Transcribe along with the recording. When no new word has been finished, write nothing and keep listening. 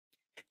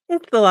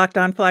It's the Locked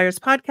On Flyers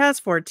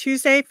podcast for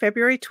Tuesday,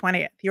 February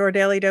 20th. Your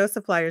daily dose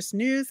of Flyers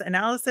news,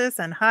 analysis,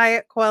 and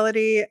high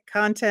quality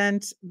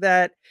content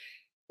that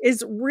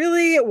is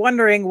really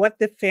wondering what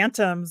the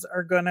Phantoms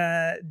are going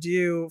to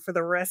do for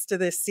the rest of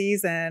this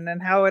season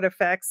and how it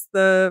affects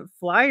the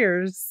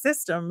Flyers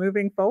system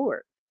moving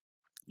forward.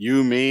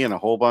 You, me, and a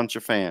whole bunch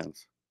of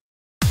fans.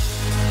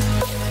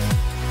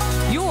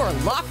 Your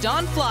Locked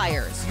On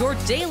Flyers, your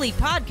daily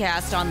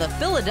podcast on the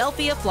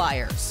Philadelphia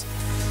Flyers.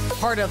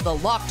 Part of the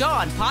Locked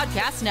On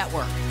Podcast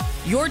Network,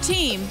 your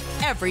team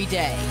every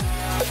day.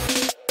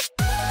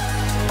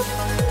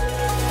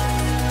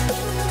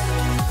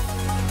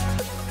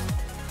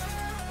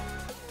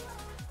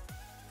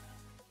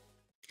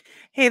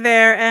 Hey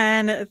there,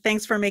 and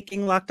thanks for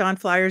making Locked On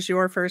Flyers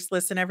your first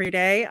listen every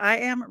day. I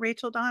am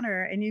Rachel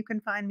Donner, and you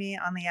can find me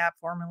on the app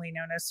formerly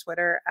known as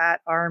Twitter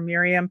at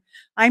 @rmiriam.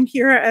 I'm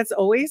here, as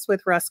always,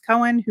 with Russ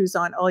Cohen, who's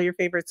on all your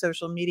favorite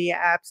social media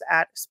apps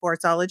at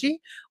Sportsology.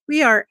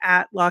 We are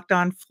at Locked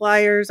On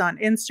Flyers on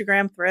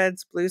Instagram,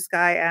 Threads, Blue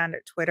Sky, and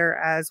Twitter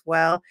as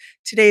well.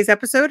 Today's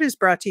episode is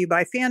brought to you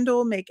by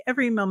FanDuel. Make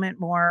every moment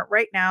more.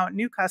 Right now,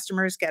 new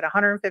customers get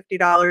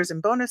 $150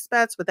 in bonus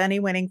bets with any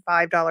winning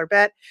 $5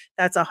 bet.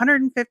 That's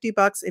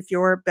 $150 if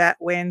your bet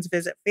wins.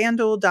 Visit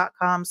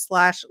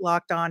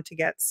FanDuel.com/lockedon to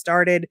get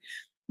started.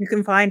 You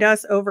can find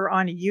us over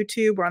on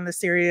YouTube or on the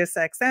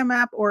SiriusXM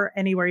app or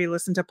anywhere you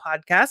listen to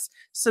podcasts.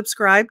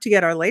 Subscribe to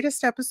get our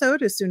latest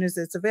episode as soon as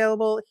it's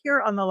available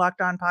here on the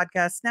Locked On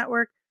Podcast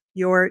Network,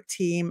 your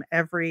team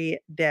every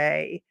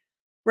day.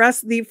 Russ,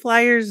 the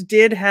Flyers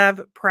did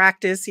have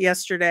practice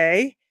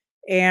yesterday,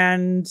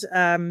 and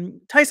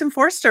Tyson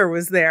Foerster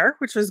was there,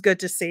 which was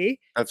good to see.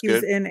 That's He good.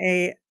 was in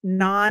a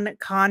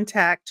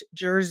non-contact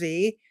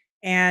jersey.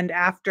 And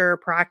after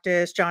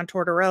practice, John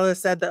Tortorella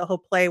said that he'll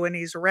play when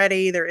he's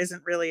ready. There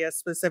isn't really a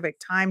specific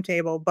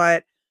timetable,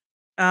 but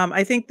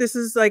I think this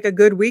is like a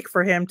good week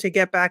for him to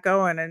get back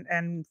going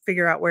and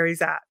figure out where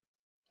he's at.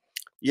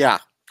 Yeah.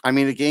 I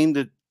mean, a game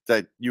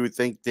that you would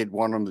think they'd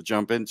want him to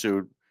jump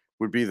into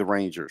would be the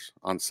Rangers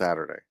on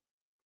Saturday.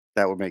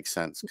 That would make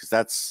sense because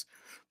that's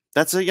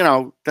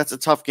a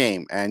tough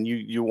game, and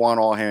you want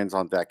all hands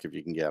on deck if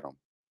you can get them.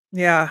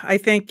 Yeah, I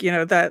think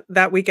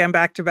that weekend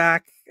back to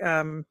back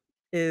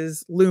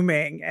is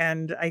looming,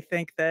 and I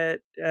think that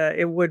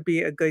it would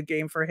be a good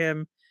game for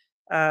him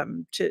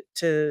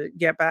to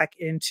get back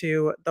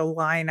into the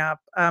lineup.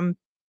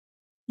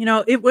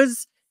 It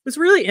was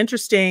really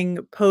interesting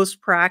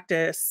post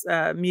practice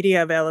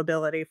media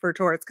availability for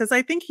Torts, because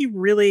I think he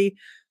really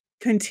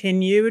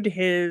continued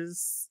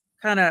his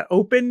kind of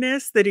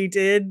openness that he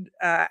did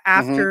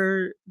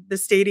after the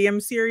Stadium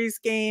Series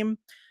game.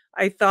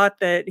 I thought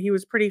that he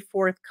was pretty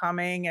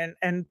forthcoming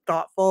and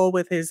thoughtful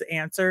with his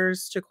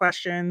answers to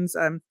questions.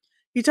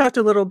 He talked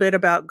a little bit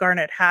about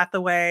Garnet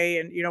Hathaway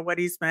and, what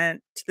he's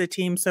meant to the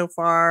team so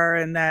far,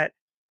 and that,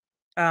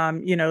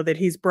 that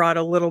he's brought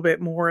a little bit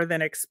more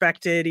than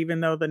expected, even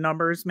though the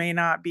numbers may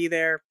not be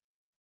there,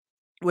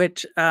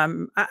 which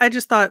I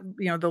just thought,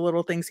 the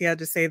little things he had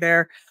to say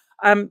there.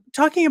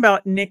 Talking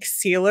about Nick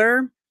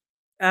Seeler,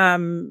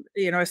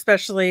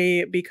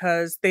 especially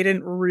because they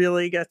didn't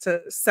really get to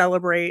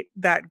celebrate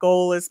that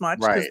goal as much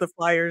because the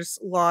Flyers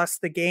lost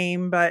the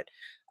game. But,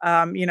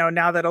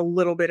 now that a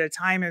little bit of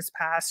time has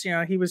passed,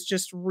 he was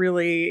just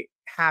really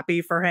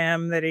happy for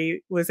him that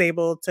he was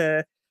able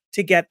to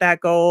get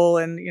that goal.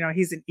 And,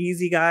 he's an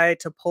easy guy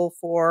to pull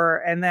for.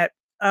 And that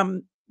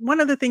one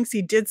of the things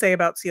he did say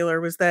about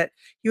Seeler was that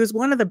he was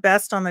one of the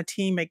best on the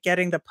team at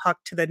getting the puck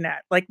to the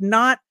net, like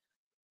not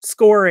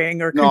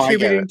scoring or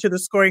contributing to the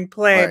scoring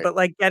play, but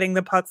like getting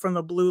the puck from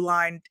the blue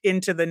line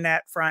into the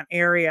net front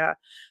area.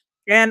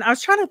 And I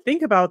was trying to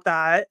think about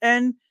that.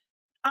 And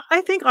I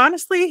think,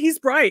 honestly,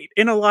 he's right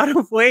in a lot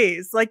of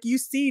ways. Like, you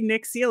see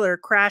Nick Seeler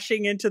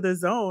crashing into the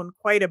zone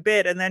quite a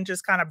bit and then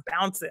just kind of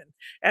bouncing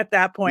at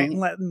that point and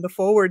letting the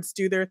forwards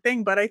do their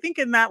thing. But I think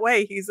in that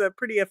way, he's a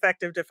pretty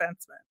effective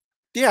defenseman.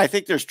 Yeah, I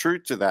think there's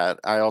truth to that.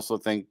 I also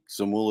think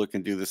Zamula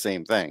can do the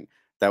same thing.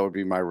 That would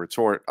be my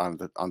retort on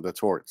the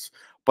Torts.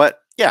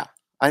 But yeah,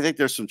 I think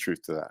there's some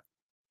truth to that.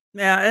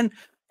 Yeah,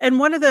 and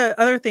one of the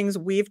other things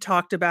we've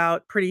talked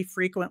about pretty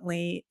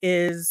frequently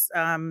is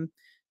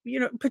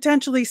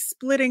potentially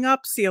splitting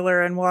up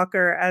Seeler and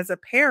Walker as a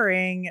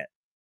pairing,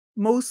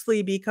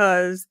 mostly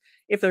because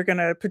if they're going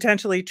to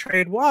potentially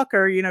trade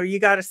Walker, you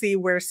got to see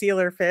where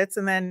Seeler fits,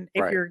 and then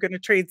if you're going to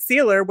trade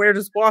Seeler, where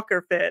does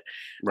Walker fit?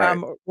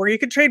 Or you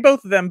could trade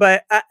both of them,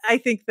 but I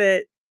think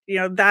that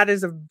that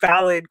is a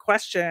valid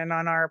question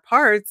on our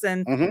parts.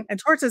 And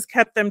Torts has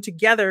kept them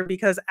together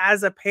because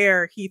as a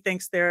pair, he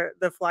thinks they're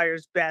the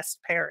Flyers' best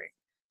pairing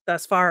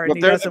thus far. Well,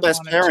 if they're the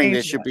best pairing,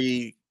 they should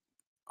be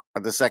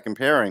the second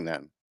pairing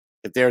then.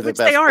 If they're the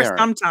best they are pairing.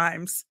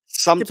 Sometimes,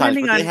 but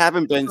they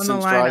haven't been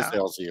since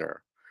Drysdale's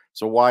here.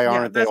 So why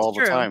aren't they all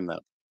the time then?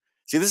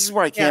 See, this is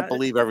where I can't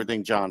believe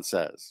everything John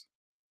says,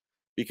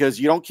 because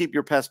you don't keep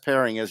your best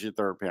pairing as your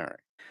third pairing.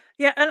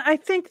 Yeah, and I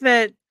think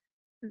that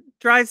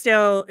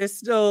Drysdale is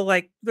still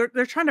like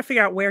they're trying to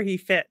figure out where he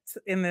fits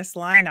in this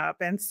lineup,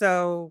 and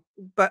so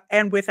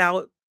and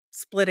without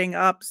splitting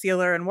up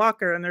Seeler and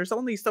Walker, and there's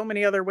only so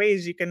many other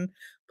ways you can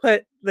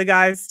put the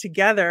guys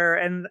together,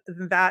 and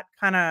that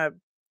kind of,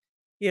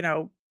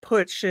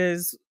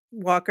 pushes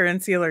Walker and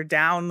Seeler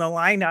down the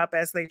lineup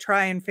as they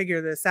try and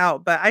figure this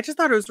out. But I just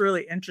thought it was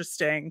really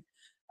interesting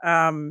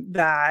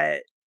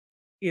that,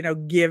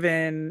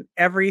 given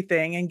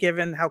everything and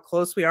given how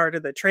close we are to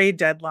the trade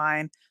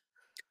deadline,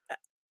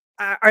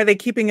 are they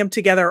keeping them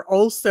together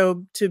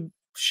also to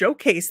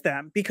showcase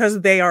them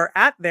because they are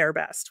at their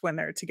best when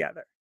they're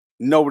together?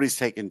 Nobody's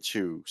taken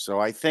two. So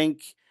I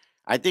think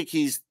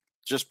he's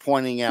just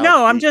pointing out.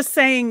 No, I'm just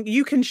saying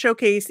you can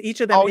showcase each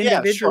of them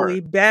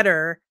individually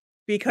better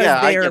because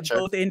they are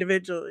both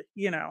individually,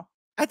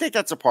 I think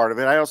that's a part of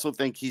it. I also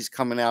think he's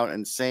coming out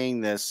and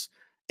saying this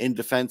in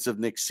defense of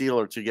Nick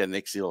Seeler to get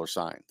Nick Seeler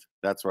signed.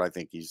 That's what I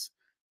think he's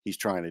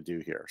trying to do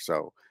here.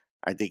 So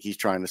I think he's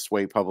trying to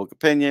sway public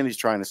opinion. He's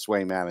trying to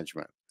sway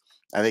management.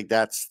 I think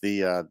that's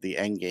the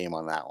end game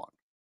on that one.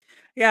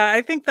 Yeah,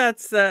 I think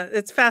that's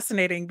it's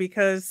fascinating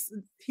because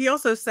he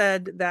also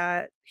said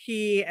that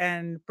he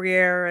and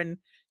Briere and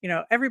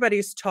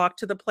everybody's talked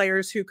to the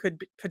players who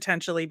could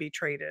potentially be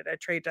traded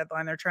at trade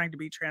deadline. They're trying to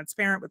be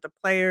transparent with the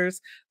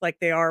players like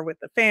they are with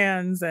the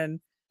fans, and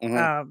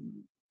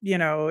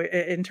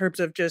in terms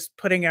of just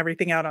putting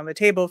everything out on the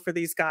table for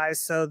these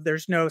guys, so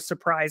there's no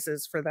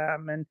surprises for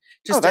them, and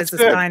just that's as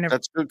a good. sign of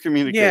That's good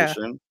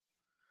communication.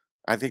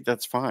 I think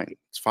that's fine.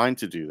 It's fine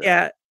to do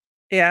that.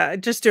 Yeah,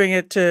 just doing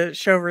it to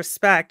show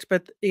respect.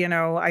 But,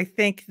 I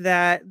think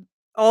that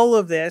all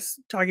of this,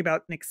 talking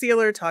about Nick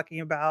Seeler, talking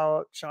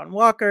about Sean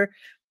Walker,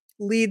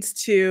 leads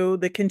to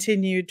the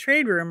continued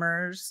trade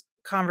rumors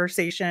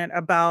conversation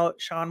about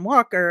Sean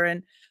Walker.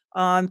 And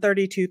on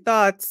 32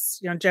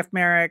 Thoughts, Jeff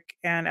Merrick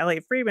and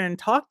Elliot Friedman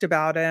talked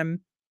about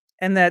him,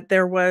 and that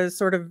there was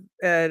sort of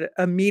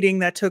a meeting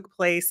that took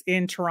place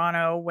in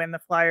Toronto when the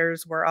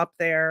Flyers were up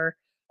there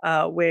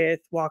with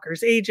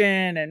Walker's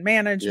agent and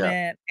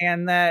management,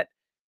 and that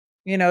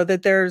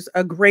that there's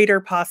a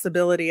greater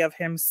possibility of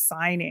him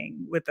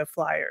signing with the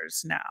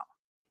Flyers now.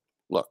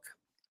 Look,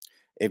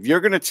 if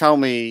you're going to tell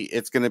me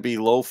it's going to be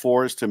low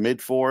fours to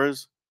mid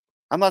fours,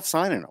 I'm not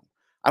signing him.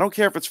 I don't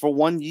care if it's for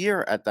 1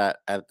 year at that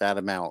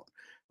amount.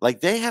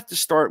 Like, they have to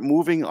start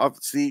moving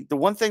up. See, the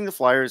one thing the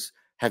Flyers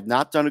have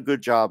not done a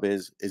good job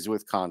is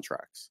with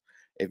contracts.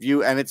 And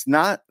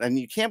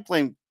you can't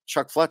blame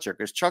Chuck Fletcher,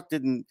 because Chuck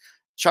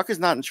is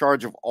not in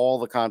charge of all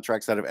the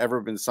contracts that have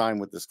ever been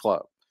signed with this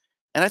club.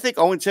 And I think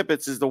Owen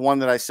Tippett is the one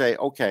that I say,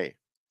 okay,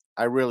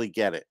 I really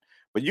get it.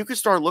 But you can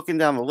start looking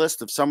down the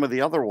list of some of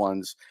the other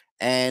ones.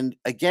 And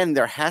again,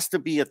 there has to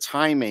be a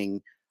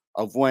timing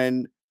of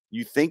when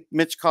you think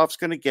Mitchkov's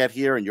going to get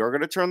here and you're going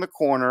to turn the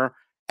corner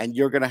and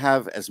you're going to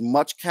have as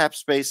much cap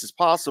space as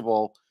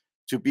possible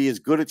to be as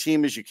good a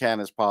team as you can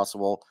as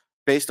possible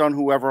based on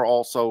whoever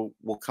also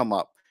will come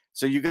up.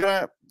 So you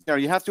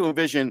have to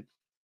envision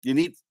you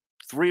need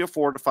 3 or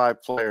 4 to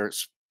 5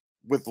 players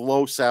with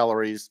low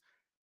salaries,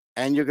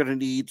 and you're going to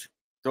need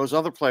those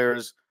other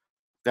players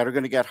that are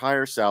going to get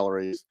higher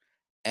salaries.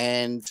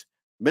 And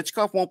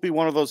Mitchkov won't be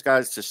one of those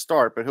guys to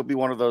start, but he'll be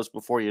one of those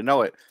before you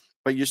know it.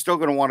 But you're still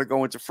going to want to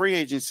go into free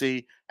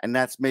agency, and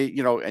that's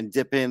and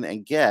dip in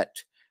and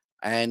get,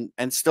 and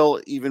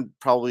still even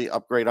probably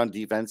upgrade on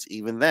defense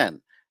even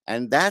then.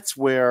 And that's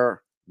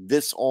where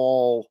this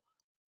all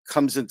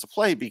comes into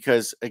play,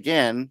 because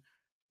again,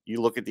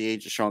 you look at the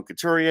age of Sean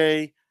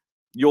Couturier,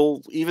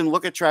 you'll even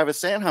look at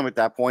Travis Sanheim at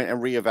that point and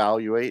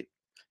reevaluate.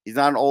 He's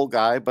not an old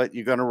guy, but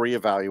you're going to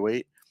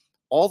reevaluate.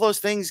 All those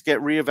things get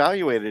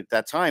reevaluated at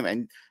that time.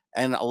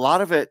 And a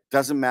lot of it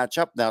doesn't match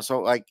up now. So,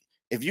 like,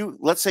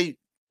 let's say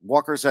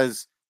Walker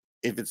says,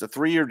 if it's a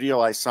 3-year deal,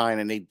 I sign,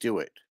 and they do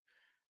it.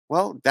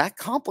 Well, that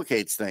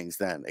complicates things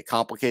then. It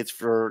complicates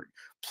for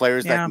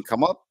players that can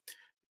come up.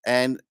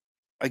 And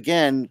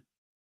again,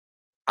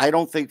 I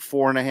don't think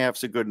 4.5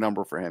 is a good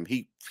number for him.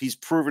 He's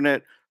proven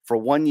it for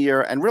 1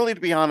 year. And really, to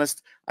be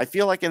honest, I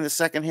feel like in the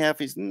second half,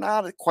 he's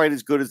not quite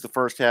as good as the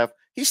first half.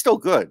 He's still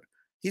good.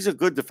 He's a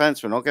good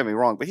defenseman, don't get me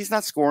wrong, but he's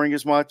not scoring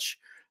as much.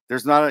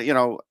 There's not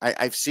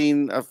I've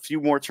seen a few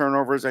more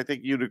turnovers. I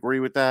think you'd agree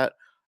with that.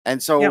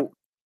 And so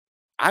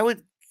I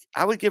would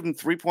give him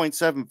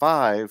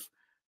 3.75,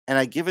 and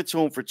I give it to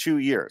him for 2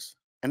 years.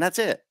 And that's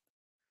it.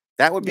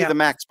 That would be the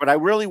max. But I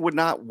really would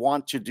not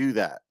want to do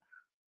that,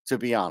 to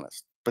be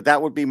honest. But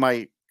that would be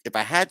if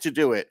I had to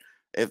do it,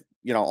 if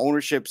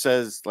ownership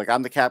says, like,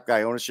 I'm the cap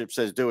guy, ownership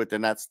says do it,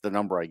 then that's the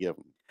number I give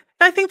him.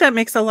 I think that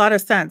makes a lot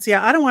of sense.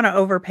 Yeah, I don't want to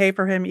overpay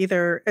for him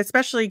either,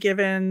 especially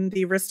given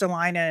the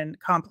Ristolainen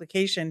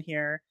complication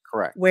here.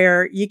 Correct.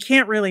 Where you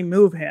can't really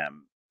move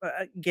him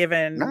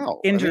given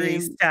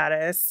injury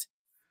status.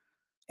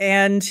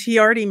 And he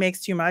already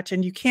makes too much,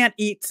 and you can't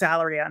eat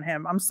salary on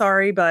him. I'm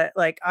sorry, but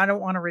I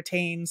don't want to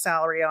retain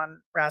salary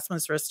on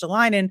Rasmus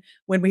Ristolainen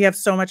when we have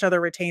so much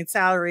other retained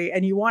salary,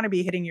 and you want to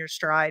be hitting your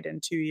stride in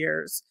 2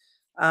 years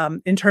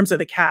in terms of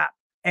the cap.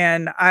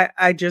 And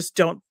I just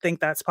don't think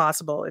that's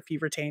possible if you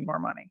retain more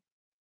money.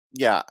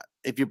 Yeah.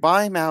 If you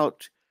buy him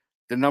out,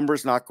 the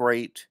number's not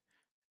great.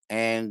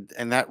 And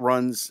that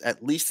runs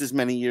at least as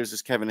many years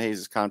as Kevin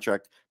Hayes'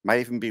 contract, might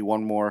even be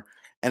one more.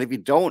 And if you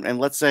don't, and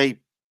let's say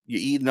you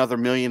eat another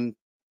million,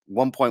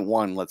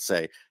 1.1, let's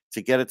say,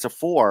 to get it to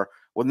 4,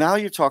 well, now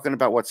you're talking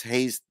about what's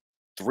Hayes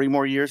 3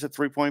 more years at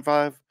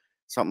 3.5,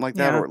 something like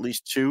that, Yeah. or at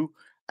least 2.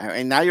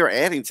 And now you're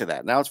adding to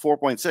that. Now it's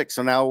 4.6.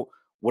 So now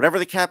whatever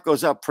the cap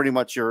goes up, pretty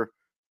much you're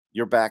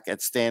back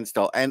at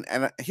standstill. And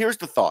here's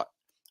the thought,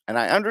 and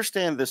I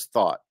understand this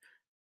thought.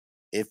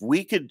 If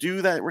we could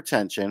do that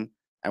retention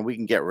and we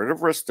can get rid of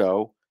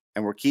Risto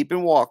and we're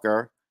keeping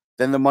Walker,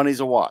 then the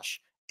money's a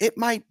wash. It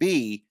might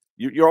be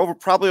you're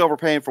probably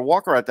overpaying for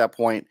Walker at that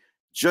point,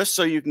 just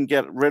so you can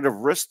get rid of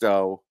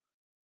Risto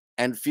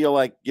and feel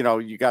like,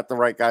 you got the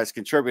right guys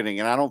contributing.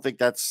 And I don't think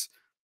that's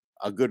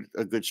a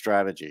good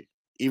strategy.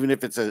 Even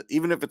if it's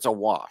a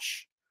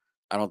wash,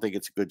 I don't think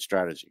it's a good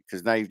strategy,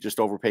 because now you've just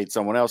overpaid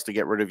someone else to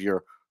get rid of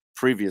your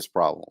previous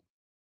problem.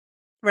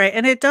 Right.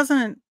 And it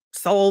doesn't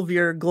solve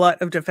your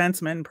glut of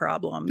defensemen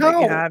problem that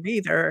you have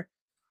either.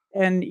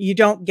 And you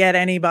don't get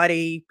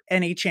anybody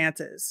any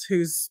chances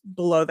who's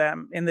below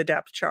them in the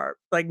depth chart.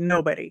 Like,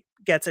 nobody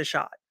gets a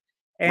shot.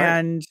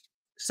 And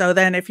so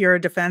then if you're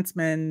a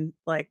defenseman,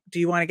 like, do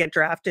you want to get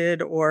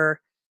drafted or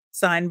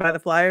signed by the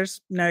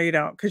Flyers? No, you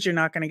don't, because you're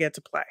not going to get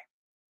to play.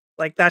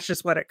 Like, that's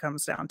just what it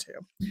comes down to.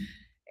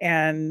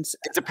 And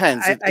it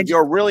depends. If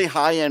you're a really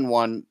high-end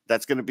one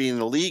that's going to be in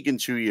the league in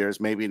 2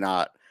 years, maybe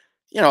not.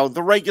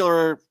 The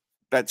regular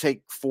that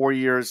take 4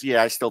 years,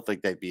 I still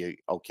think they'd be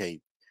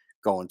okay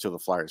going to the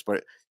Flyers.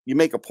 But you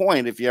make a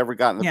point, if you ever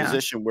got in the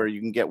position where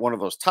you can get one of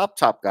those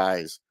top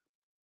guys,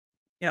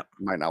 you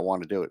might not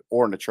want to do it,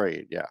 or in a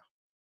trade. Yeah.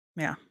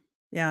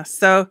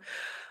 So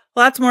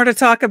lots more to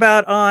talk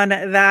about on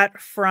that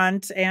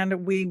front,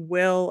 and we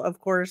will, of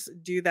course,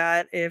 do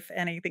that if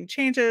anything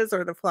changes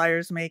or the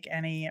Flyers make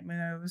any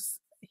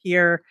moves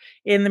here.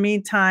 In the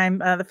meantime,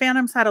 the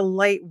Phantoms had a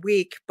light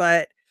week,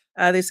 but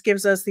this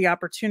gives us the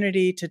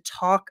opportunity to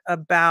talk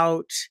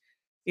about,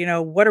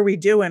 what are we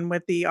doing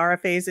with the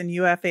RFAs and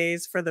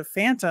UFAs for the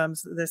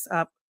Phantoms this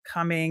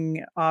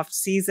upcoming off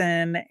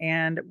season,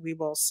 and we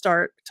will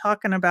start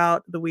talking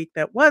about the week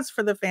that was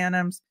for the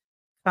Phantoms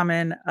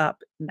coming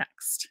up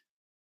next.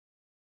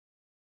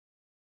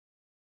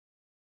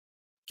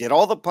 Get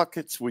all the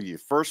buckets with your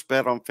first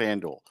bet on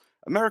FanDuel,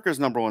 America's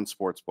 #1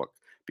 sportsbook,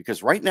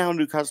 because right now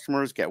new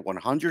customers get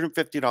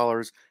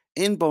 $150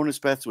 in bonus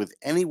bets with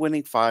any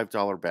winning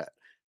 $5 bet.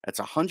 That's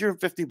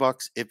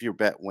 $150 if your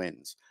bet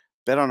wins.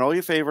 Bet on all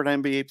your favorite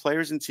NBA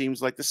players and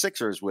teams like the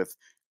Sixers with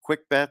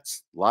quick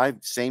bets, live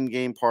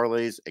same-game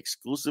parlays,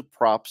 exclusive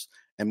props,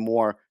 and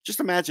more. Just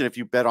imagine if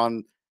you bet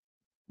on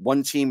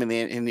one team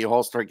in the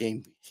All-Star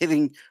game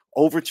hitting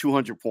over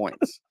 200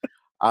 points.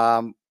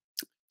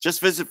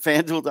 Just visit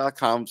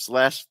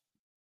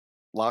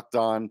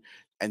FanDuel.com/lockedon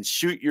and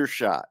shoot your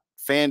shot.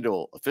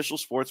 FanDuel, official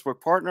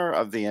sportsbook partner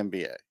of the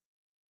NBA.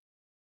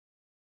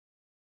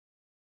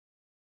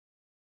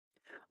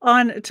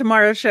 On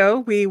tomorrow's show,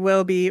 we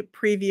will be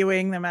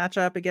previewing the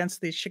matchup against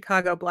the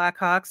Chicago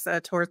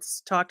Blackhawks. Torts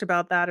talked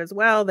about that as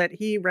well, that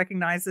he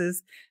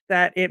recognizes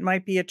that it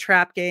might be a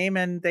trap game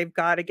and they've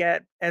got to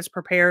get as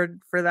prepared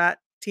for that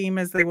team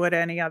as they would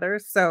any other.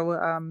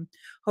 So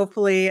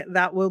hopefully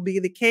that will be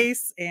the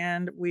case,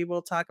 and we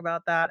will talk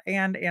about that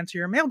and answer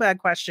your mailbag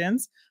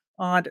questions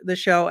on the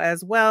show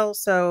as well.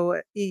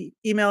 So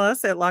email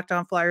us at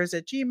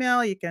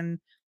lockedonflyers@gmail.com. You can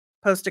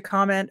post a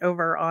comment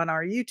over on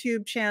our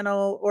YouTube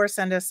channel or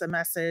send us a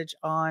message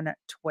on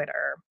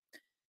Twitter.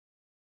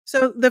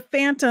 So the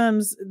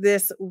Phantoms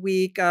this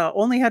week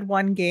only had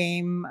one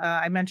game.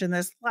 I mentioned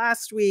this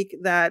last week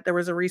that there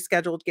was a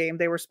rescheduled game.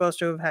 They were supposed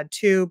to have had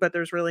 2, but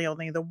there's really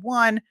only the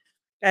one.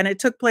 And it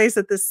took place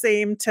at the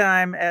same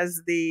time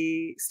as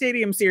the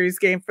Stadium Series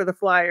game for the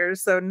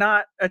Flyers. So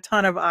not a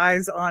ton of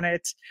eyes on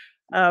it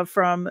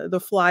from the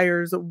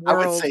Flyers world,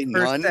 I would say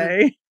none.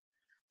 se.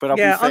 But I'll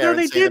be fair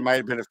and say there might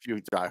have been a few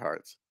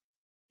diehards.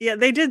 Yeah,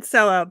 they did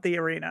sell out the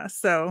arena.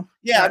 So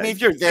I mean, if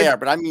you're there,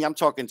 but I mean, I'm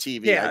talking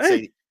TV. I'd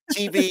say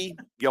TV,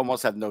 you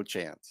almost have no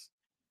chance.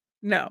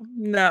 No.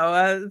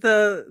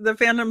 The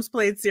Phantoms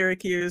played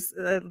Syracuse.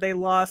 They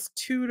lost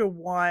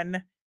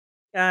 2-1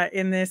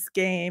 in this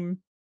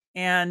game,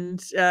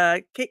 and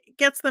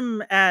gets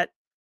them at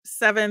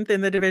 7th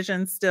in the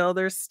division still.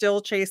 They're still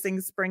chasing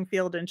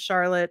Springfield and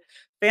Charlotte.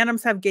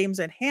 Phantoms have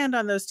games at hand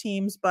on those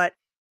teams, but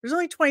there's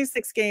only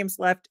 26 games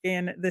left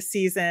in the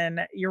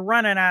season. You're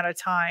running out of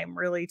time,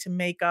 really, to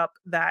make up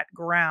that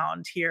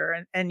ground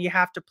here. And you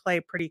have to play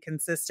pretty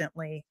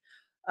consistently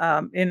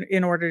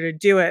in order to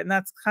do it. And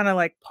that's kind of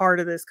like part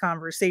of this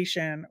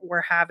conversation we're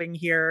having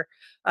here.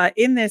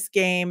 In this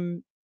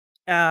game,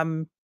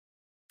 Felix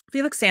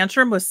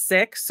Sandstrom was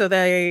sick, so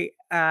they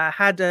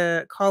had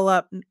to call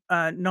up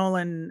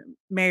Nolan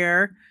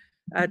Mayer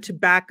to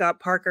back up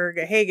Parker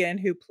Gahagan,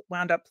 who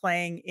wound up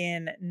playing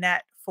in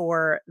net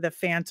for the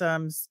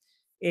Phantoms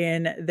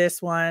in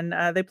this one.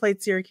 They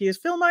played Syracuse.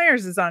 Phil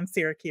Myers is on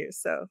Syracuse,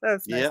 so that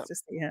was nice to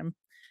see him.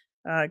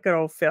 Good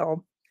old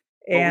Phil.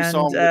 And we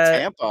saw him with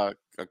Tampa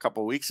a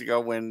couple weeks ago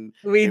when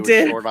we were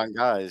short on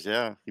guys.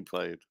 Yeah, he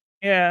played.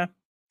 Yeah.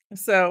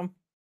 So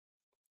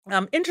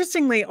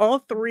Interestingly, all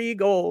 3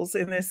 goals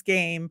in this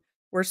game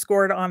were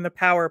scored on the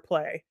power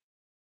play.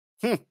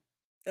 Hmm.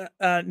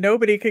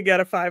 Nobody could get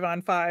a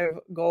 5-on-5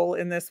 goal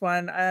in this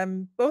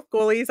one. Both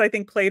goalies, I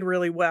think, played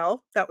really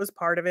well. That was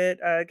part of it.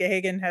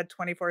 Gahagan had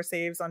 24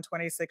 saves on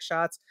 26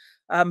 shots.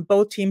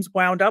 Both teams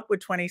wound up with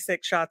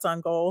 26 shots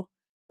on goal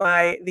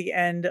by the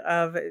end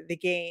of the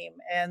game.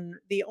 And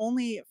the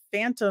only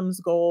Phantoms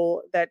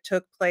goal that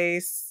took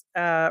place,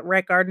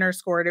 Rhett Gardner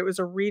scored. It was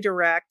a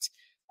redirect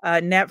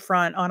net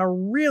front on a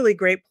really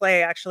great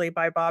play, actually,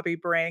 by Bobby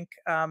Brink.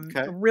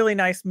 Okay. A really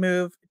nice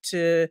move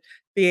to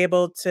be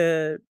able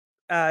to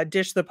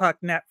dish the puck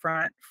net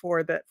front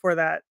for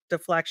that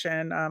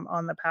deflection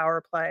on the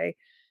power play.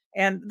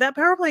 And that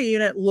power play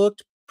unit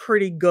looked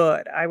pretty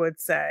good, I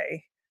would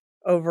say,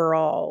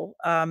 overall.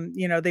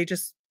 They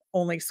just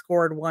only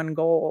scored 1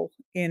 goal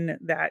in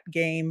that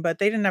game, but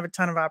they didn't have a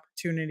ton of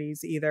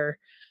opportunities either.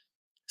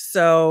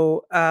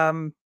 So,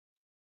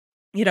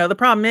 the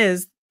problem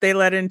is they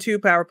let in 2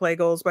 power play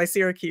goals by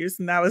Syracuse,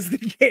 and that was the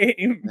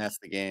game. That's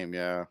the game.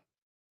 Yeah.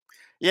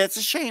 Yeah. It's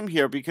a shame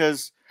here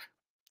because,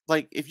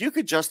 like, if you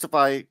could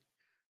justify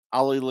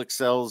Ollie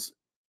Lexell's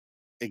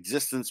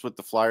existence with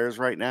the Flyers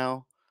right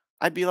now,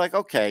 I'd be like,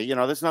 okay,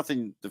 there's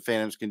nothing the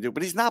Phantoms can do,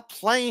 but he's not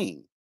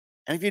playing.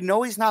 And if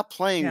he's not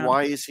playing, Yeah.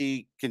 why is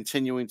he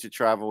continuing to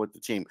travel with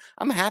the team?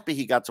 I'm happy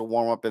he got to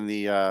warm up in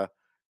the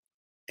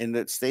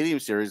stadium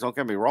series. Don't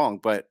get me wrong,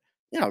 but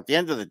at the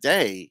end of the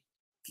day,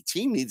 the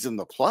team needs him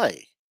to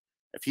play.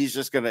 If he's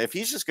just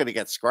gonna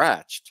get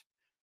scratched,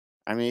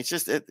 I mean,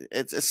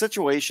 it's a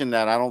situation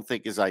that I don't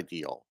think is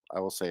ideal. I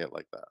will say it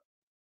like that.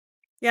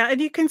 Yeah, and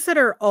you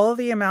consider all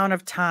the amount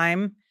of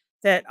time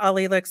that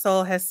Ali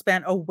Lixell has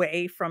spent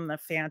away from the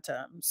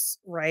Phantoms,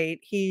 right?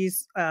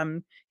 He's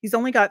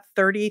only got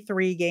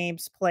 33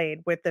 games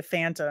played with the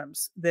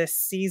Phantoms this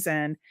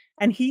season,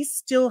 and he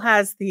still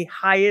has the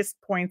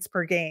highest points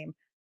per game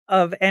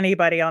of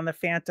anybody on the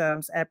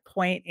Phantoms at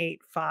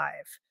 0.85.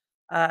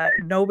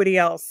 Nobody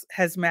else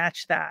has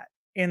matched that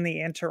in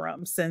the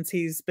interim since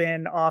he's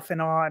been off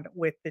and on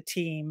with the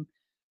team.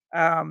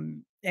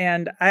 And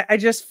I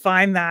just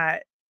find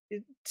that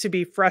to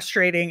be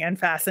frustrating and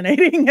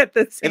fascinating at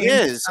the It same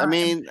is. I time.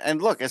 mean,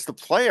 and look, as the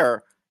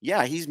player,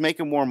 yeah, he's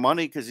making more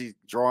money because he's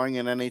drawing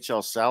an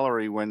NHL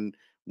salary when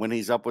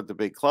he's up with the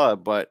big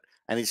club.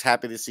 And he's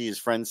happy to see his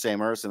friend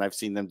Sam Erson. I've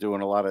seen them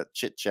doing a lot of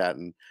chit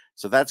chatting,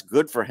 so that's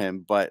good for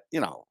him. But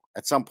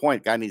at some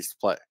point, guy needs to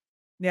play.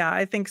 Yeah,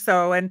 I think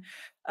so. And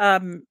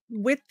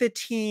with the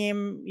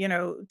team,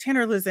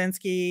 Tanner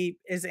Laczynski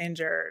is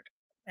injured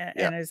Yeah.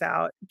 and is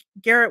out.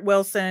 Garrett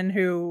Wilson,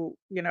 who,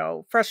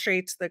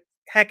 frustrates the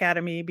heck out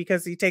of me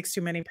because he takes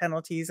too many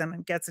penalties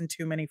and gets in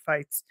too many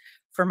fights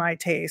for my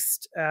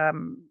taste,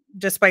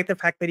 despite the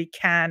fact that he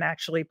can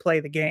actually play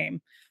the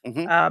game.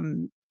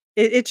 Mhm.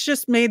 It's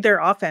just made their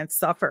offense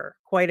suffer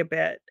quite a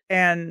bit.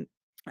 And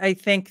I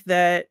think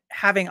that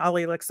having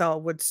Ali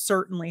Lixell would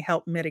certainly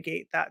help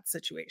mitigate that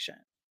situation.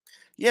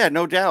 Yeah,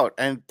 no doubt,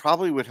 and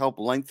probably would help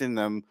lengthen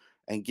them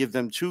and give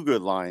them 2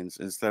 good lines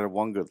instead of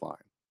 1 good line.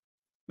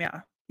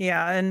 Yeah.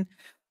 Yeah. And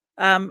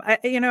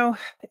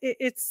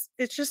it's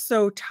just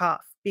so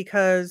tough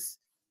because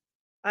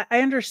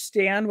I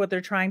understand what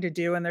they're trying to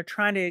do and they're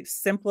trying to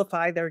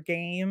simplify their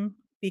game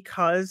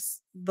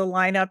because the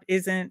lineup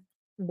isn't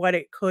what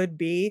it could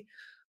be.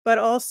 But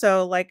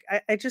also, like,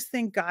 I just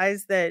think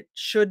guys that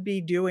should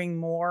be doing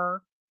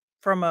more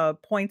from a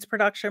points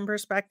production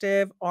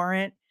perspective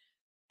aren't.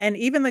 And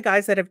even the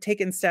guys that have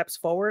taken steps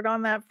forward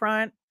on that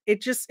front,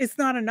 it's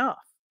not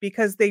enough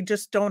because they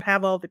just don't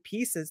have all the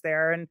pieces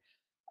there. And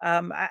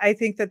I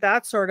think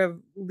that sort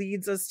of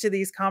leads us to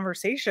these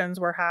conversations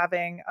we're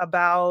having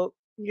about,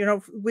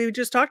 we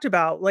just talked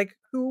about, like,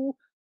 who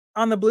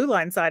on the blue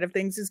line side of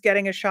things is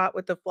getting a shot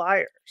with the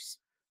Flyers.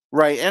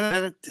 Right,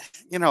 and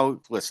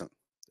listen,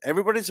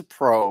 everybody's a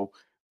pro,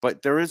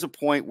 but there is a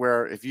point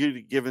where if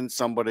you'd given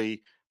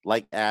somebody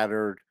like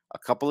Adder a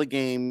couple of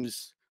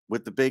games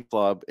with the big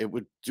club, it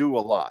would do a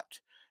lot.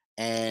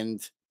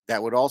 And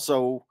that would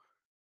also,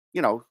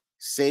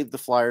 save the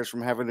Flyers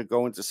from having to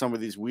go into some of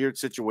these weird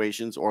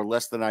situations or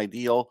less than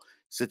ideal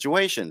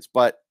situations.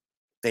 But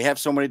they have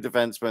so many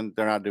defensemen,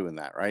 they're not doing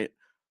that, right?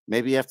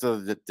 Maybe after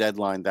the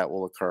deadline that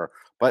will occur.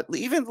 But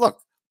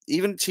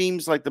even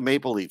teams like the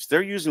Maple Leafs,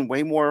 they're using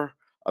way more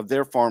of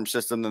their farm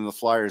system than the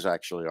Flyers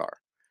actually are.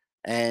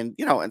 And,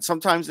 and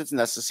sometimes it's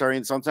necessary.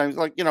 And sometimes,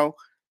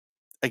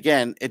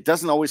 again, it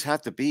doesn't always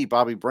have to be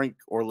Bobby Brink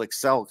or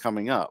Lexell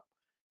coming up.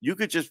 You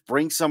could just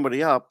bring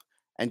somebody up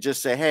and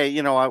just say,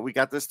 hey, we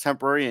got this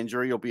temporary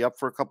injury. You'll be up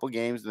for a couple of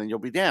games and then you'll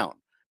be down.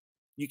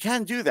 You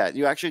can do that.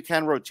 You actually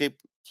can rotate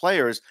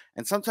players.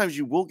 And sometimes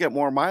you will get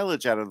more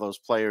mileage out of those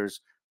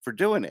players for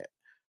doing it.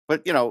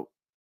 But,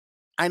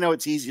 I know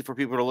it's easy for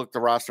people to look at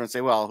the roster and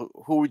say, well,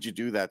 who would you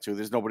do that to?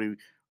 There's nobody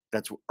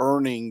that's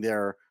earning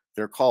their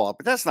call up.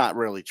 But that's not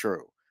really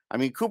true. I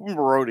mean, Cooper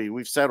Marody,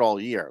 we've said all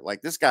year,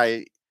 like, this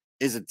guy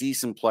is a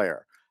decent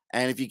player.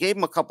 And if you gave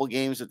him a couple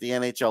games at the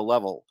NHL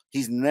level,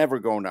 he's never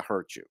going to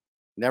hurt you.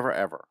 Never,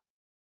 ever.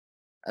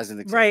 As an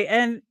example. Right.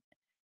 And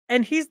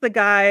And he's the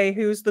guy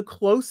who's the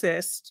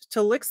closest to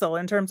Lixel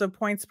in terms of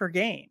points per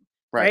game,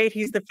 Right. right?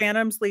 He's the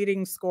Phantoms'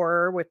 leading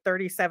scorer with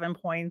 37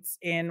 points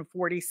in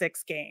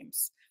 46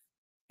 games.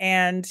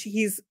 And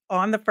he's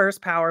on the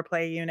first power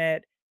play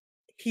unit.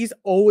 He's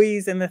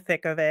always in the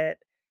thick of it.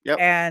 Yep.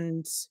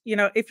 And,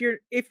 if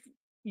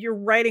you're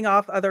writing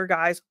off other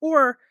guys,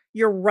 or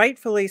you're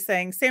rightfully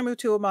saying, Samu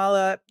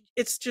Tuamala,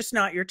 it's just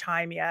not your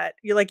time yet.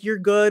 You're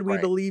good. We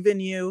Right. believe in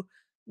you.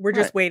 We're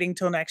just Right. waiting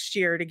till next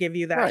year to give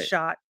you that Right.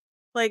 shot.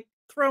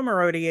 Throw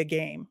Marody a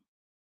game,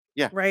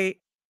 Yeah.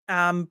 right?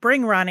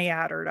 Bring Ronnie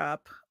Attard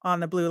up on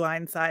the blue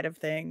line side of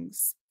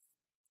things.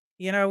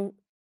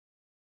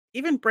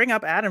 Even bring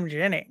up Adam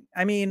Jennings.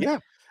 I mean, Yeah.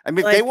 I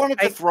mean, if they wanted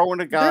to throw in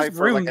a guy there's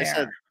for, room like I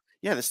said, there.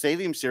 yeah, the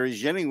Stadium Series,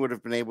 Jennings would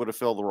have been able to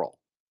fill the role.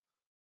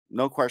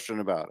 No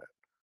question about it.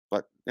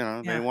 But, they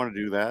Yeah. want to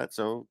do that,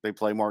 so they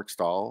play Mark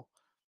Stahl.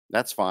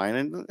 That's fine,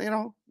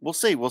 and, we'll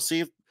see. We'll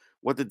see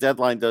what the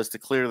deadline does to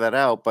clear that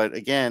out, but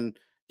again,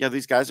 yeah,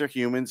 these guys are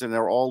humans, and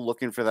they're all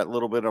looking for that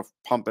little bit of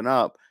pumping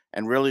up,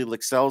 and really,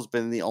 Lixell's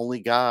been the only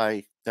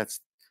guy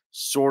that's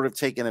sort of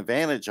taken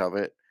advantage of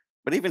it,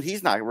 but even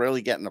he's not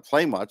really getting to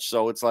play much,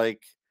 so it's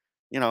like,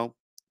 you know,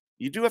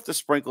 you do have to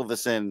sprinkle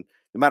this in.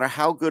 No matter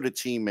how good a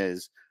team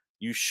is,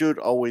 you should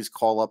always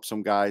call up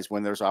some guys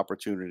when there's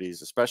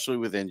opportunities, especially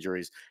with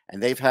injuries.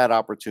 And they've had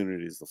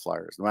opportunities, the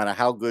Flyers, no matter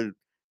how good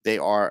they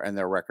are and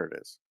their record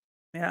is.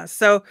 Yeah.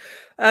 So,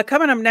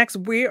 coming up next,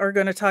 we are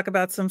going to talk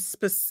about some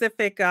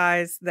specific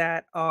guys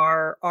that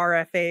are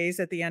RFAs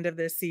at the end of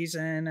this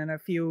season and a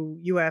few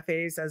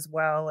UFAs as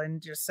well,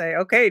 and just say,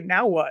 okay,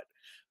 now what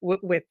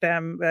with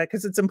them?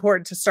 Because it's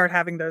important to start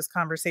having those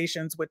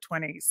conversations with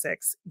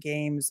 26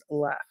 games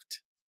left.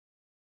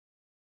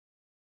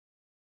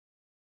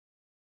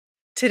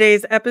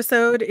 Today's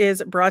episode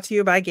is brought to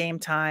you by Game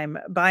Time.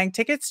 Buying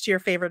tickets to your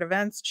favorite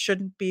events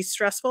shouldn't be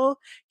stressful.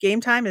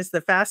 Game Time is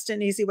the fast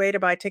and easy way to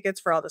buy tickets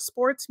for all the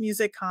sports,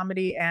 music,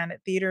 comedy, and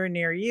theater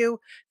near you.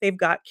 They've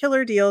got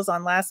killer deals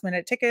on last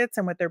minute tickets,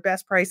 and with their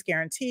best price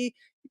guarantee,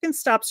 you can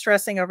stop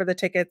stressing over the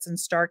tickets and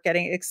start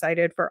getting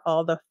excited for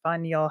all the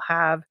fun you'll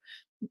have.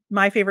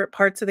 My favorite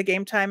parts of the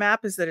Game Time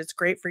app is that it's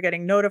great for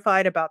getting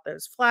notified about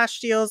those flash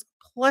deals.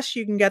 Plus,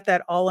 you can get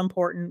that all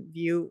important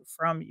view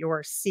from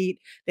your seat.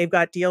 They've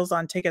got deals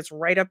on tickets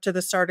right up to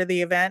the start of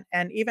the event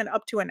and even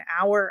up to an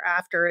hour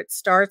after it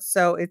starts.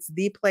 So it's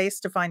the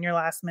place to find your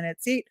last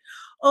minute seat.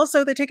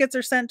 Also, the tickets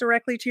are sent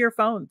directly to your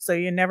phone, so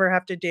you never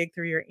have to dig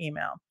through your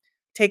email.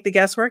 Take the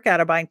guesswork out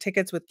of buying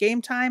tickets with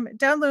Game Time.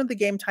 Download the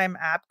Game Time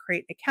app,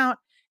 create an account,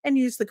 and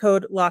use the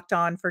code Locked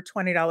On for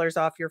 $20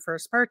 off your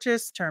first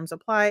purchase. Terms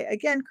apply.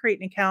 Again, create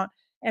an account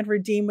and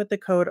redeem with the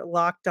code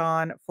Locked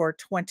On for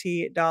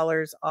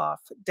 $20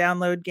 off.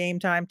 Download Game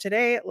Time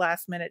today.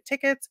 Last minute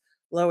tickets,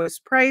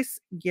 lowest price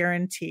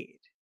guaranteed.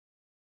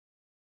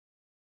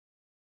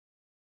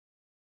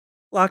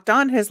 Locked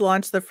On has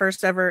launched the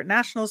first ever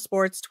national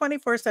sports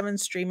 24/7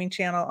 streaming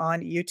channel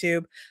on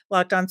YouTube.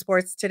 Locked On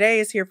Sports Today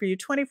is here for you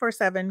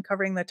 24/7,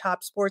 covering the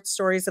top sports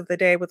stories of the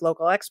day with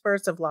local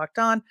experts of Locked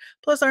On,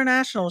 plus our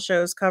national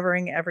shows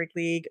covering every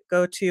league.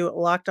 Go to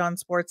Locked On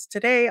Sports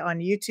Today on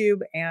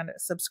YouTube and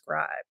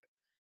subscribe.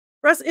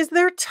 Russ, is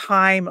there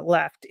time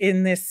left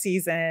in this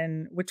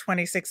season with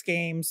 26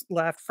 games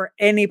left for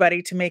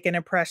anybody to make an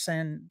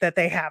impression that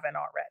they haven't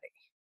already?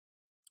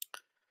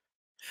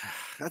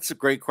 That's a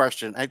great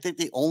question. I think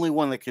the only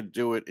one that could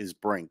do it is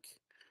Brink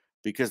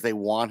because they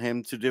want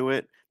him to do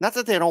it. Not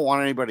that they don't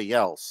want anybody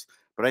else,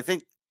 but I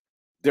think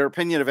their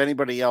opinion of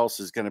anybody else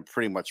is going to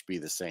pretty much be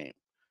the same.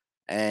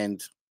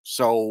 And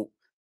so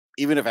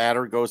even if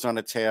Adder goes on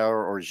a tear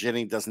or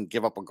Jennings doesn't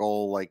give up a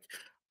goal like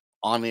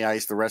on the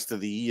ice the rest of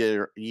the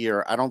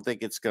year, I don't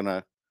think it's going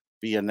to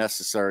be a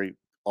necessary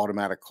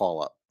automatic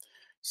call up.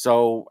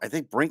 So I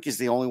think Brink is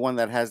the only one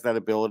that has that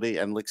ability,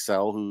 and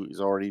Lixell, who's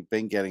already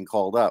been getting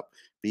called up.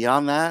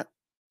 Beyond that,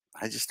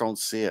 I just don't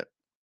see it.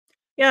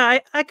 Yeah,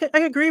 I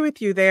agree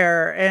with you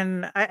there.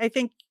 And I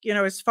think,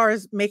 as far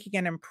as making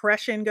an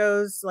impression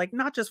goes, like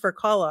not just for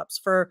call-ups,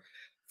 for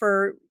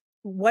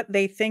what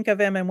they think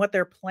of him and what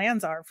their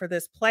plans are for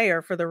this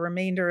player for the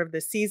remainder of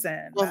the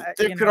season. Well,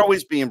 there could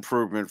always be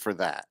improvement for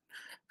that.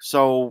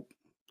 So,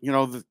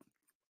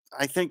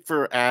 I think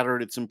for Adder,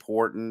 it's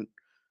important.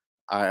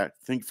 I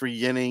think for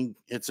Yinning,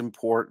 it's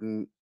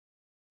important.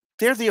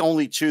 They're the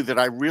only two that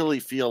I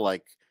really feel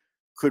like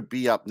could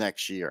be up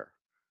next year.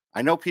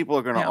 I know people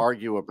are going to Yeah.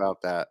 argue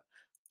about that,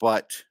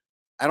 but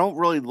I don't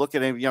really look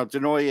at him.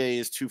 Denoyer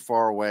is too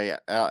far away.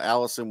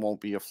 Allison won't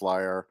be a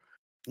Flyer.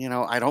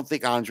 I don't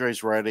think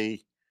Andre's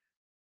ready.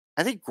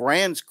 I think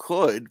Grands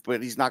could,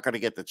 but he's not going to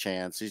get the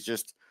chance.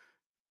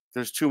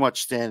 There's too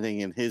much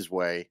standing in his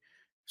way.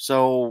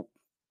 So,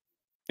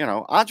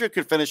 Andre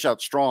could finish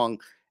out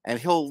strong and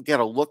he'll get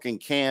a look in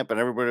camp and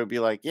everybody will be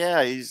like,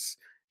 yeah, he's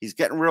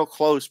getting real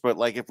close. But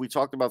like, if we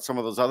talked about some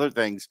of those other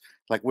things,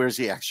 like, where's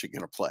he actually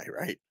going to play?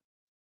 Right.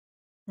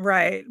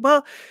 Right.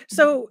 Well,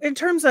 so in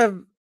terms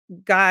of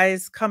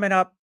guys coming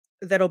up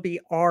that'll be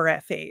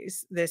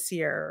RFAs this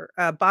year,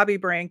 Bobby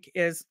Brink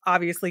is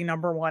obviously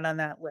number one on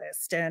that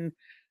list. And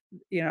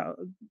you know,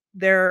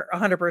 they're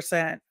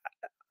 100%,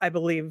 I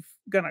believe,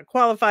 going to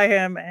qualify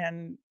him,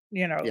 and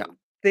Yeah.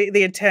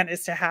 the intent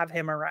is to have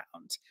him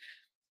around.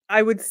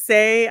 I would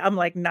say I'm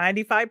like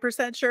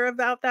 95% sure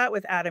about that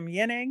with Adam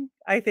Yinning.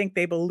 I think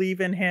they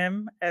believe in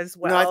him as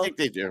No, I well. think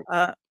they do.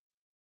 Uh,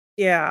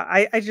 yeah,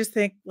 I just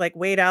think like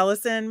Wade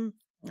Allison,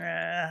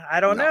 I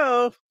don't No.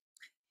 know.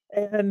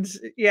 And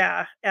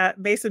yeah,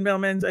 Mason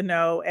Millman's a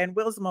no, and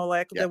Will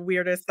Smolik, Yeah. the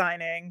weirdest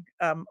signing,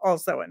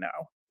 also a no.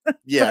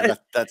 Yeah,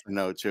 But that's a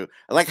no too.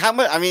 Like how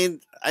much? I mean,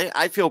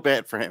 I feel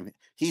bad for him.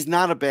 He's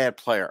not a bad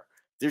player.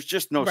 There's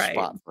just no right,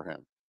 spot for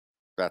him.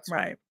 That's all.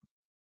 right,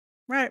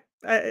 right.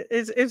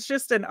 It's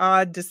just an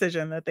odd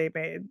decision that they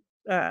made,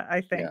 I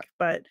Yeah, think,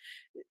 but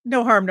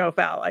no harm, no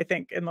foul, I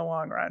think, in the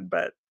long run.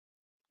 But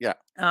yeah.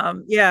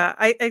 yeah,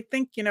 I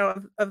think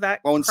of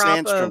that Well, and crop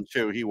of, Sandstrom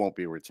too. He won't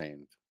be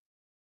retained.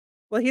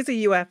 well, he's a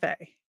UFA,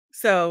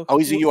 so Oh,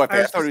 he's a I UFA.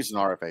 I was thought he just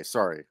was an RFA.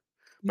 Sorry,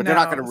 but they're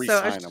not going no, to so I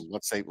was re-sign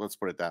just him. Let's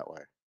put it that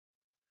way.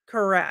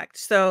 correct.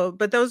 So,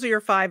 but those are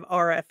your 5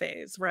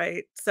 RFAs,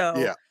 right? So,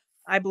 Yeah,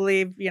 I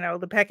believe,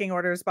 the pecking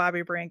order is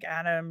Bobby Brink,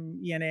 Adam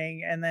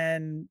Yinning, and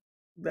then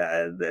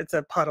it's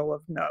a puddle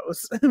of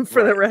no's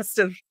for the right. rest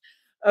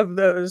of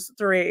those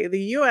 3.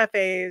 The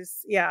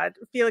UFAs, yeah,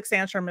 Felix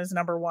Sandstrom is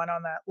number 1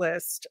 on that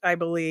list, I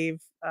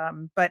believe.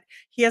 But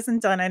he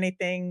hasn't done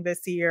anything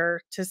this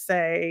year to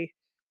say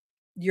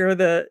you're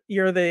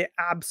the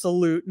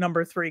absolute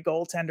number 3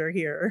 goaltender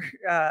here.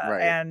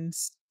 Right. And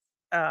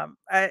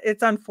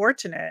it's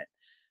unfortunate, It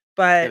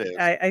but is.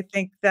 I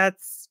think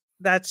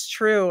that's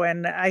true,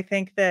 and I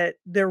think that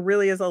there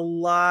really is a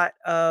lot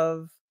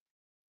of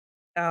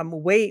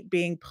weight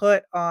being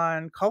put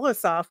on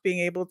Kolosov being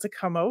able to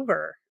come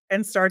over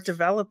and start Yeah,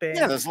 developing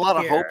there's a lot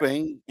of here.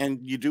 hoping, and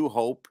you do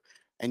hope,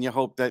 and you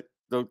hope that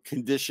the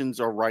conditions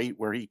are right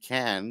where he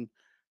can.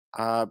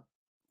 Uh,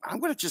 I'm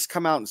going to just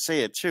come out and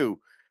say it too.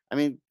 I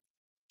mean,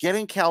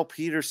 getting Cal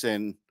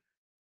Peterson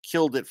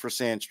killed it for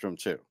Sandstrom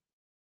too.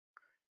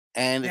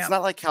 And it's Yeah.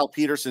 not like Cal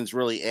Peterson's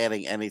really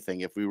adding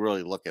anything if we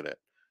really look at it.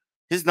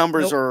 His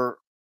numbers Nope. are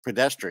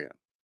pedestrian.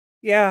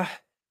 Yeah.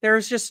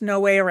 There's just no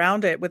way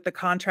around it with the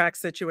contract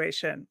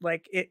situation.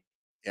 Like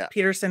Yeah.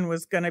 Peterson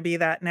was going to be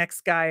that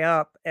next guy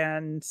up,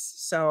 and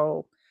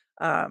so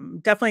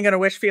definitely going to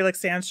wish Felix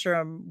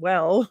Sandstrom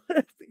well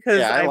because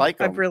Yeah, I I've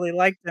like I've him. really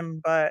liked him,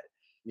 but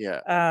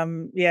Yeah.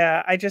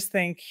 yeah, I just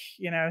think,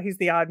 he's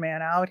the odd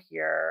man out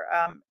here.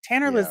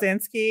 Tanner Yeah.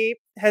 Laczynski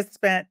has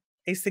spent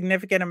a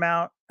significant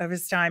amount of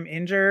his time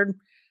injured.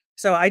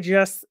 So I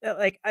just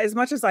like, as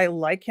much as I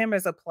like him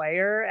as a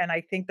player, and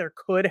I think there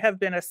could have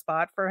been a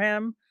spot for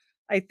him,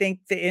 I think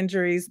the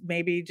injuries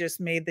maybe just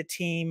made the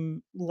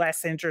team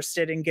less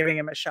interested in giving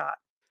him a shot.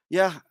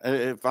 Yeah.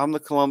 If I'm the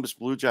Columbus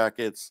Blue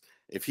Jackets,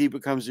 if he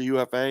becomes a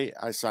UFA,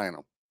 I sign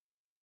him.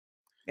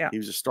 Yeah. He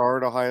was a star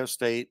at Ohio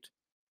State.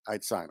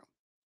 I'd sign him.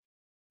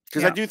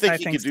 Because I Yeah, do think I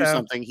he think could do so.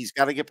 something. He's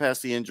got to get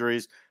past the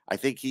injuries. I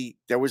think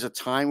there was a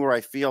time where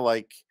I feel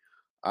like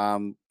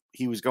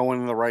he was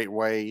going in the right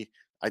way.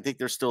 I think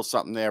there's still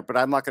something there, but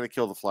I'm not going to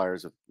kill the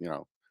Flyers,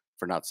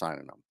 for not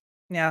signing them.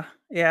 Yeah,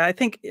 yeah, I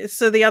think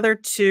so. The other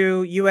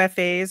 2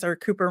 UFAs are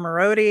Cooper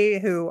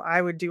Marody, who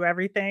I would do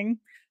everything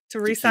to To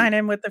keep. re-sign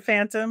him with the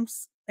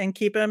Phantoms and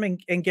keep him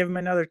and give him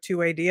another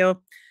 2-way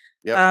deal.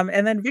 Yep.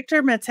 And then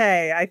Victor Mete,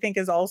 I think,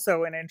 is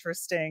also an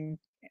interesting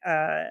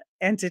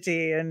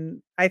entity,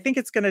 and I think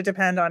it's going to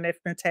depend on if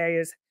Mete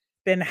has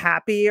been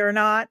happy or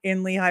not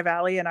in Lehigh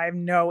Valley, and I have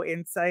no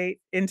insight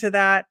into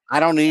that I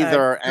don't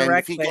either. And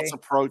if he gets a directly.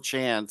 pro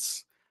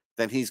chance,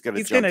 then he's going to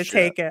He's jump gonna ship.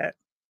 take it.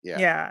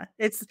 Yeah.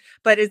 Yeah,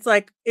 but it's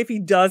like, if he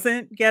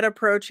doesn't get a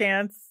pro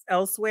chance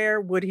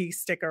elsewhere, would he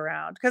stick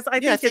around? Because I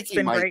Yeah, I think think it's he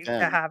been might great to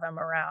then. have him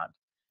around,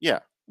 Yeah.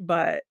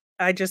 but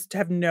I just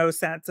have no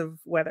sense of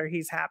whether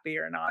he's happy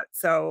or not.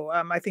 So,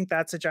 I think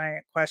that's a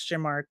giant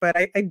question mark, but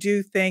I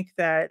do think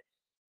that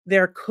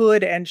there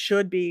could and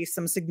should be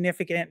some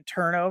significant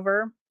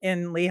turnover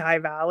in Lehigh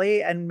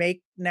Valley and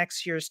make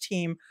next year's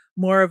team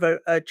more of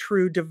a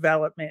true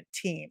development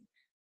team.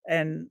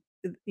 And,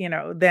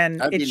 then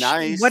That'd be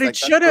nice. what it Like that's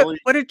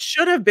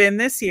should have really been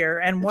this year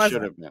and it should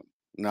wasn't. have been.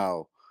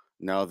 No.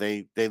 No,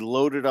 they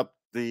loaded up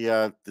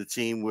the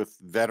team with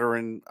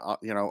veteran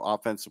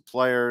offensive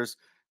players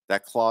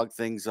that clogged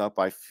things up.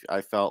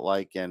 I felt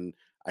like, and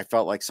I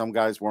felt like some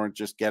guys weren't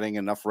just getting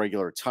enough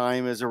regular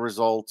time as a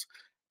result,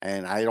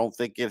 and I don't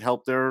think it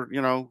helped their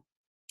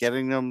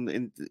getting them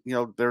in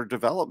their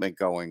development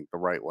going the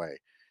right way.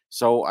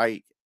 So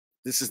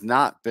this has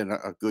not been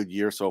a good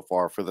year so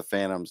far for the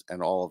Phantoms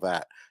and all of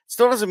that.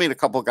 Still doesn't mean a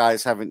couple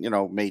guys haven't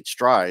made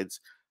strides.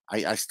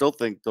 I still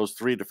think those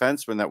 3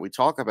 defensemen that we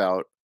talk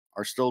about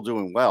are still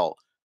doing well.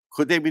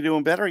 Could they be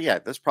doing better? Yeah,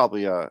 there's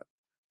probably an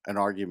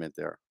argument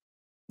there.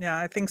 Yeah,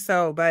 I think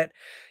so, but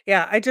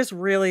yeah, I just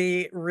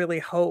really, really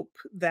hope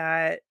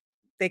that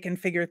they can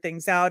figure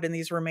things out in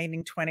these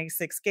remaining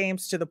 26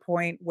 games to the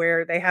point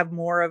where they have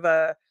more of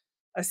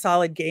a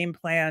solid game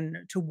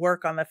plan to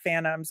work on the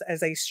Phantoms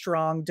as a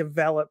strong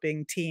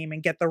developing team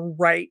and get the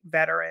right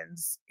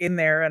veterans in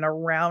there and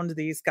around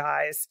these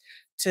guys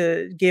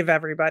to give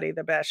everybody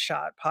the best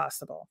shot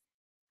possible.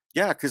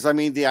 Yeah, because I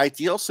mean, the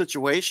ideal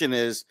situation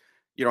is,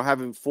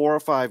 having 4 or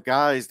 5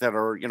 guys that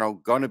are,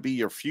 going to be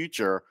your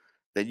future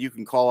that you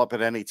can call up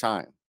at any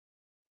time.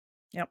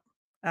 Yep,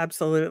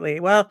 absolutely.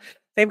 Well,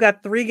 they've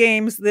got 3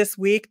 games this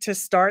week to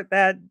start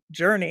that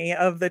journey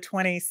of the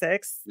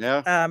 26th.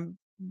 Yeah.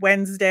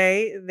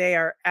 Wednesday, they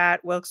are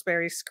at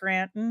Wilkes-Barre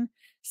Scranton.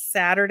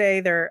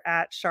 Saturday, they're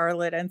at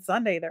Charlotte, and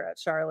Sunday, they're at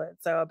Charlotte.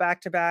 So a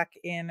back-to-back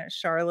in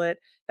Charlotte.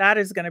 That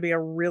is going to be a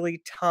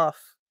really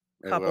tough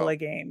couple of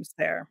games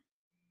there.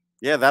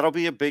 Yeah, that'll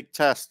be a big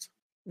test.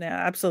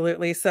 Yeah,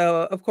 absolutely.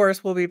 So, of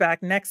course, we'll be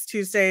back next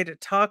Tuesday to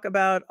talk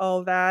about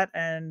all that.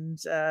 And,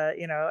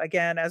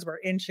 again, as we're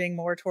inching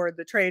more toward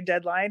the trade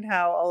deadline,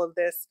 how all of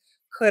this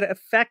could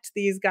affect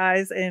these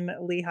guys in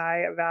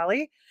Lehigh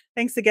Valley.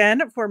 Thanks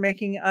again for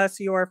making us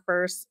your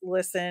first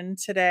listen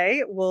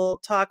today. We'll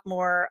talk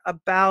more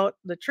about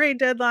the trade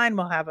deadline.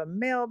 We'll have a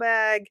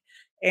mailbag,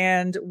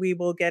 and we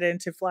will get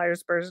into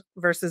Flyers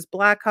versus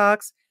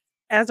Blackhawks.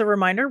 As a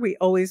reminder, we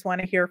always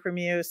want to hear from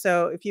you.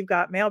 So if you've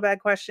got mailbag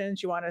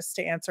questions you want us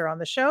to answer on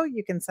the show,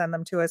 you can send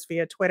them to us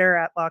via Twitter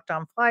at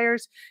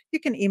LockedOnFlyers. You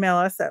can email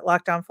us at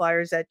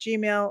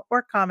LockedOnFlyers@gmail.com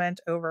or comment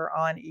over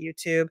on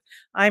YouTube.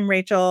 I'm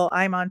Rachel.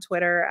 I'm on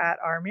Twitter at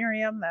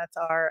rmiriam. That's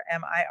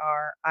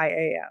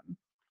RMIRIAM.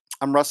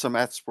 I'm Russ. I'm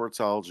at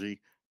Sportsology,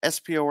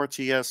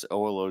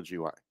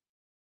 SPORTSOLOGY.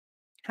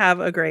 Have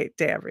a great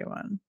day,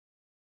 everyone.